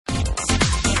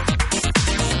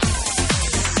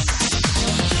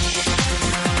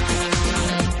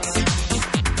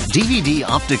DVD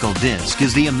optical disc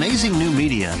is the amazing new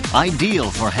media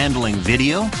ideal for handling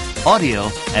video, audio,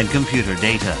 and computer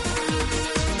data.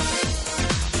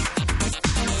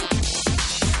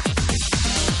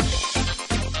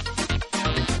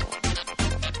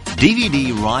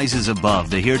 DVD rises above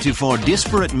the heretofore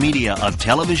disparate media of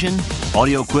television,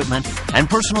 audio equipment, and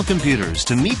personal computers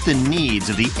to meet the needs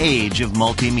of the age of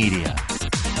multimedia.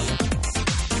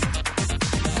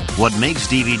 What makes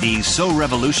DVD so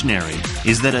revolutionary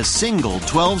is that a single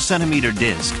 12-centimeter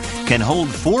disc can hold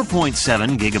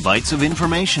 4.7 gigabytes of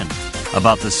information,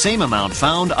 about the same amount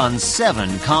found on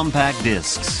 7 compact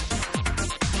discs.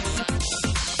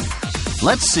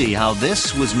 Let's see how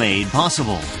this was made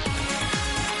possible.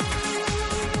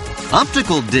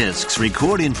 Optical discs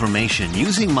record information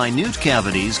using minute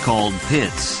cavities called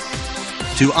pits.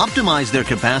 To optimize their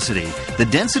capacity, the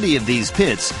density of these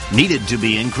pits needed to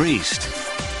be increased.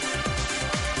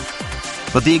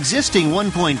 But the existing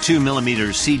 1.2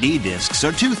 millimeter CD discs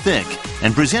are too thick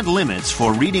and present limits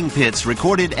for reading pits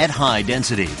recorded at high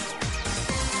density.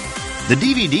 The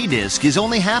DVD disc is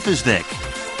only half as thick,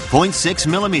 0.6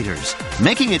 millimeters,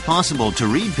 making it possible to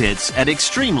read pits at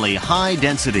extremely high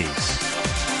densities.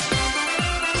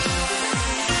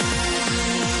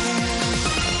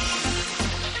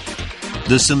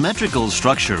 The symmetrical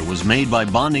structure was made by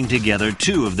bonding together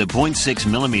 2 of the 0.6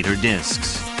 millimeter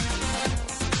discs.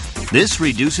 This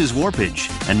reduces warpage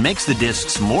and makes the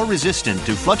discs more resistant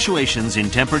to fluctuations in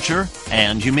temperature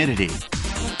and humidity.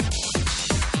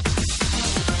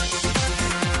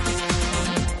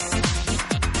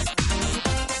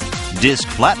 Disc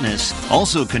flatness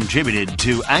also contributed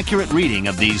to accurate reading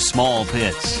of these small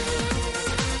pits.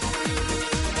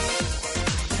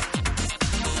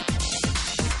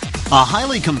 A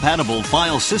highly compatible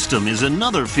file system is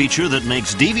another feature that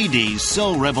makes DVDs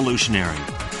so revolutionary.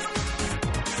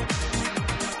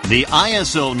 The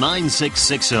ISO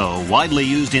 9660, widely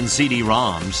used in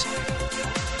CD-ROMs,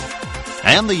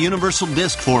 and the Universal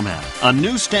Disc format, a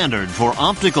new standard for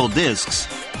optical discs,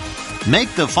 make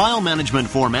the file management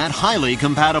format highly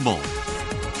compatible.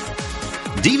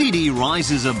 DVD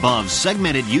rises above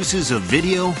segmented uses of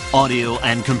video, audio,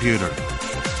 and computer.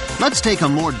 Let's take a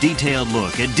more detailed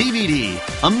look at DVD,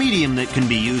 a medium that can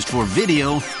be used for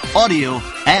video, audio,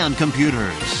 and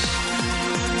computers.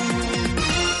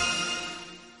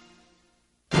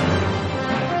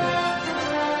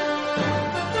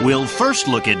 We'll first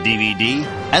look at DVD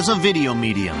as a video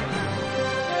medium.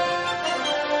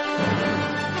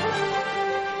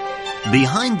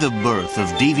 Behind the birth of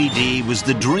DVD was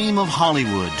the dream of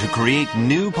Hollywood to create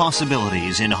new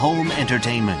possibilities in home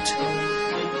entertainment.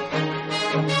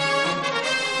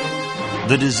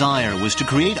 The desire was to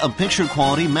create a picture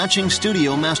quality matching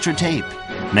studio master tape,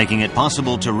 making it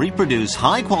possible to reproduce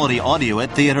high-quality audio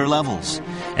at theater levels,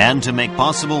 and to make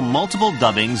possible multiple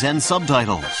dubbings and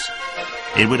subtitles.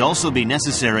 It would also be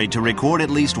necessary to record at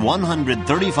least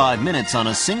 135 minutes on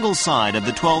a single side of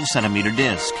the 12-centimeter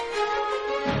disc.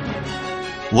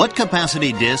 What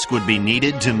capacity disc would be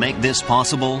needed to make this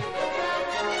possible?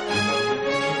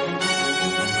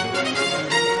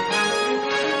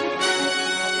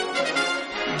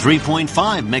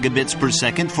 .5 megabits per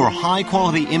second for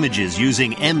high-quality images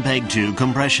using MPEG-2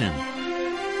 compression.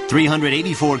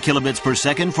 384 kilobits per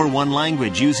second for one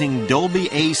language using Dolby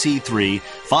AC3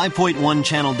 5.1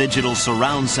 channel digital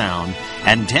surround sound,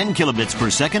 and 10 kilobits per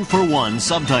second for one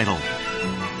subtitle.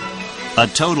 A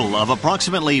total of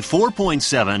approximately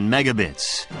 4.7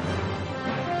 megabits.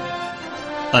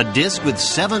 A disc with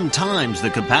 7 times the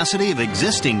capacity of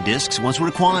existing discs was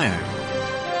required.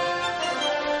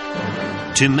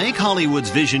 To make Hollywood's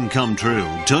vision come true,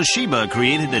 Toshiba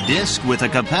created a disc with a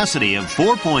capacity of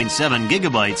 4.7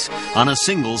 gigabytes on a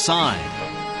single side.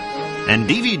 And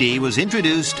DVD was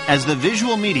introduced as the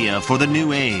visual media for the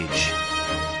new age.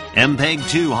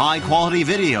 MPEG-2 high-quality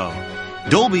video,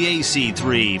 Dolby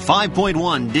AC3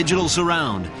 5.1 digital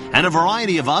surround, and a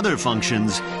variety of other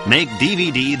functions make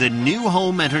DVD the new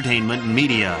home entertainment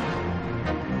media.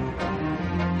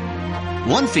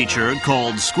 One feature,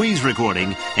 called squeeze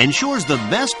recording, ensures the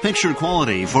best picture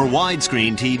quality for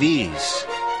widescreen TVs.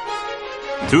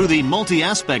 Through the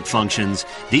multi-aspect functions,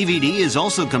 DVD is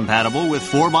also compatible with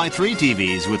 4x3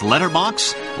 TVs with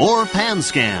letterbox or pan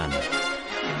scan.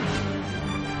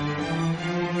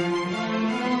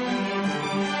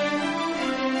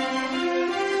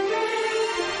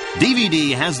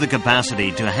 DVD has the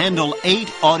capacity to handle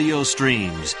 8 audio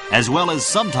streams, as well as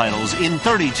subtitles in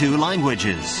 32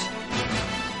 languages.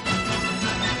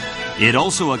 It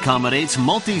also accommodates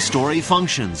multi-story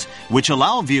functions, which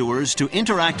allow viewers to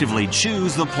interactively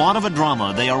choose the plot of a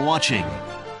drama they are watching.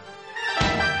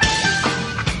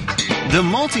 The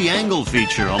multi-angle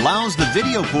feature allows the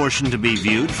video portion to be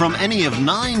viewed from any of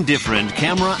 9 different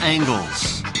camera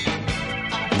angles.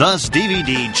 Thus,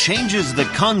 DVD changes the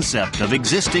concept of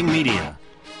existing media.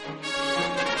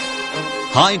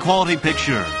 High-quality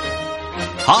picture,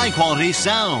 high-quality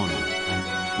sound,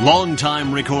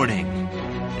 long-time recording,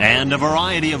 and a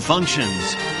variety of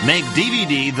functions make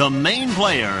DVD the main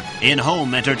player in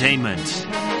home entertainment.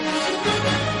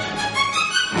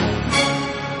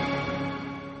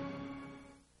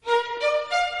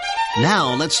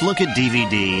 Now let's look at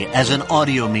DVD as an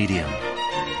audio medium.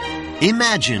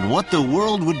 Imagine what the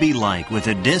world would be like with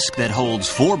a disc that holds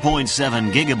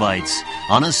 4.7 gigabytes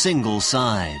on a single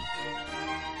side.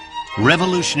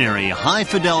 Revolutionary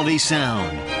high-fidelity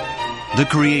sound. The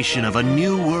creation of a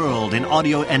new world in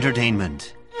audio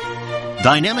entertainment.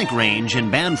 Dynamic range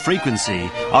and band frequency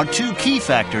are 2 key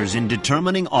factors in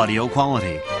determining audio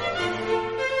quality.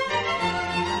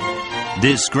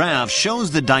 This graph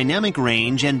shows the dynamic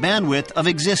range and bandwidth of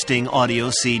existing audio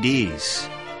CDs.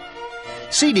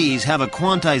 CDs have a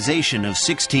quantization of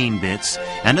 16 bits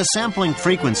and a sampling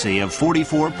frequency of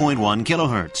 44.1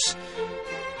 kilohertz,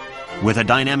 with a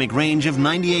dynamic range of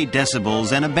 98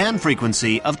 decibels and a band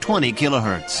frequency of 20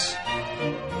 kilohertz.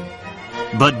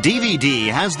 But DVD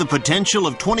has the potential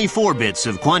of 24 bits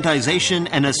of quantization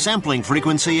and a sampling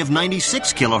frequency of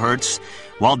 96 kilohertz,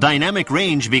 while dynamic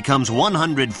range becomes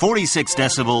 146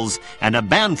 decibels and a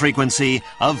band frequency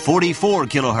of 44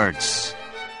 kilohertz.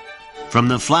 From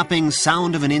the flapping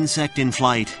sound of an insect in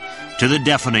flight to the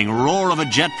deafening roar of a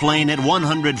jet plane at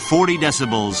 140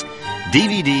 decibels,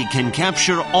 DVD can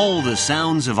capture all the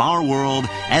sounds of our world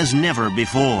as never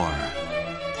before.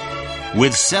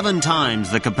 With 7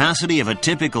 times the capacity of a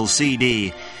typical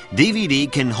CD, DVD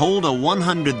can hold a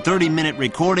 130-minute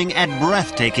recording at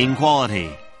breathtaking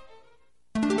quality.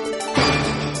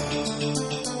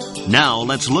 Now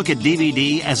let's look at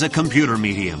DVD as a computer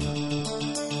medium.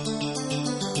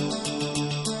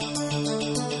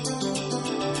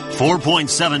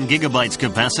 4.7 gigabytes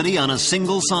capacity on a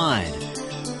single side.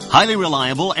 Highly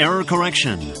reliable error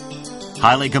correction.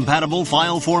 Highly compatible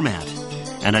file format.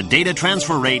 And a data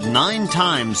transfer rate 9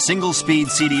 times single-speed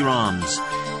CD-ROMs.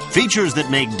 Features that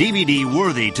make DVD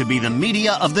worthy to be the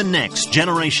media of the next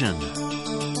generation.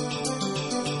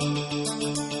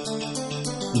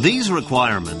 These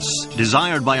requirements,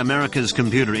 desired by America's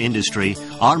computer industry,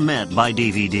 are met by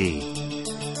DVD.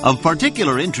 Of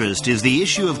particular interest is the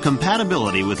issue of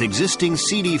compatibility with existing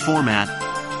CD format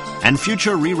and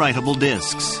future rewritable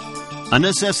discs, a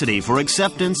necessity for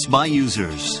acceptance by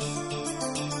users.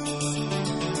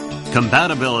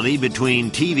 Compatibility between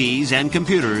TVs and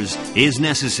computers is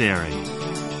necessary.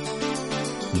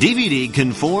 DVD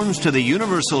conforms to the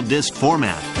Universal Disc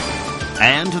format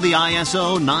and to the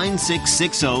ISO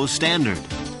 9660 standard.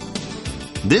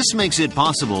 This makes it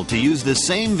possible to use the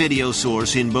same video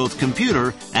source in both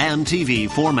computer and TV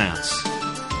formats.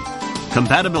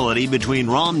 Compatibility between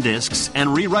ROM discs and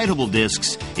rewritable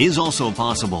discs is also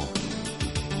possible.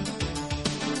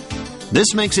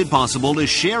 This makes it possible to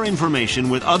share information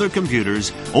with other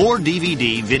computers or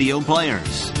DVD video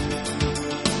players.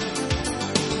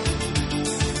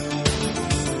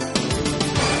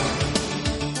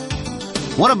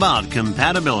 What about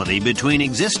compatibility between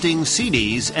existing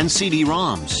CDs and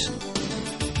CD-ROMs?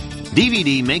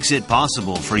 DVD makes it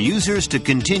possible for users to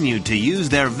continue to use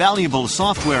their valuable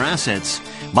software assets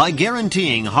by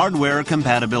guaranteeing hardware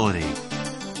compatibility.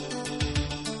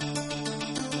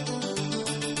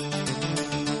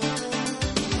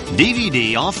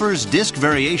 DVD offers disc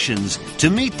variations to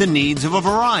meet the needs of a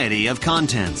variety of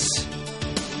contents.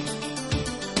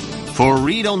 For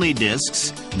read-only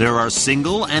discs, there are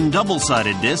single and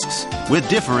double-sided discs with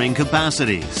differing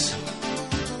capacities.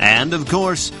 And, of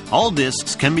course, all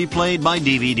discs can be played by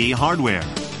DVD hardware.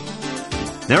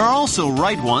 There are also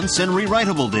write-once and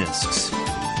rewritable discs.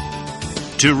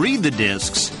 To read the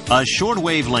discs, a short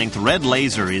wavelength red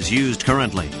laser is used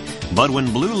currently. But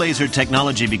when blue laser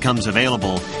technology becomes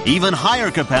available, even higher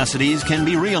capacities can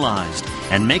be realized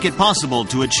and make it possible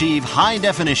to achieve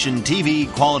high-definition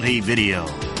TV quality video.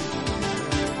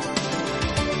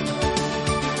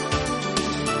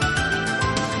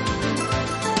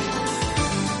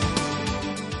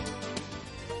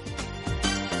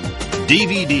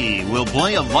 DVD will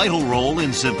play a vital role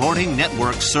in supporting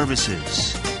network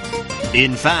services.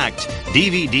 In fact,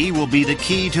 DVD will be the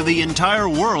key to the entire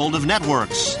world of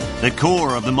networks, the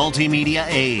core of the multimedia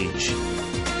age.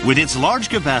 With its large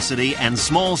capacity and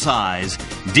small size,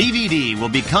 DVD will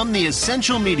become the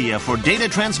essential media for data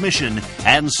transmission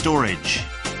and storage.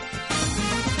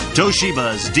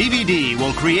 Toshiba's DVD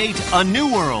will create a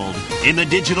new world in the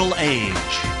digital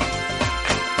age.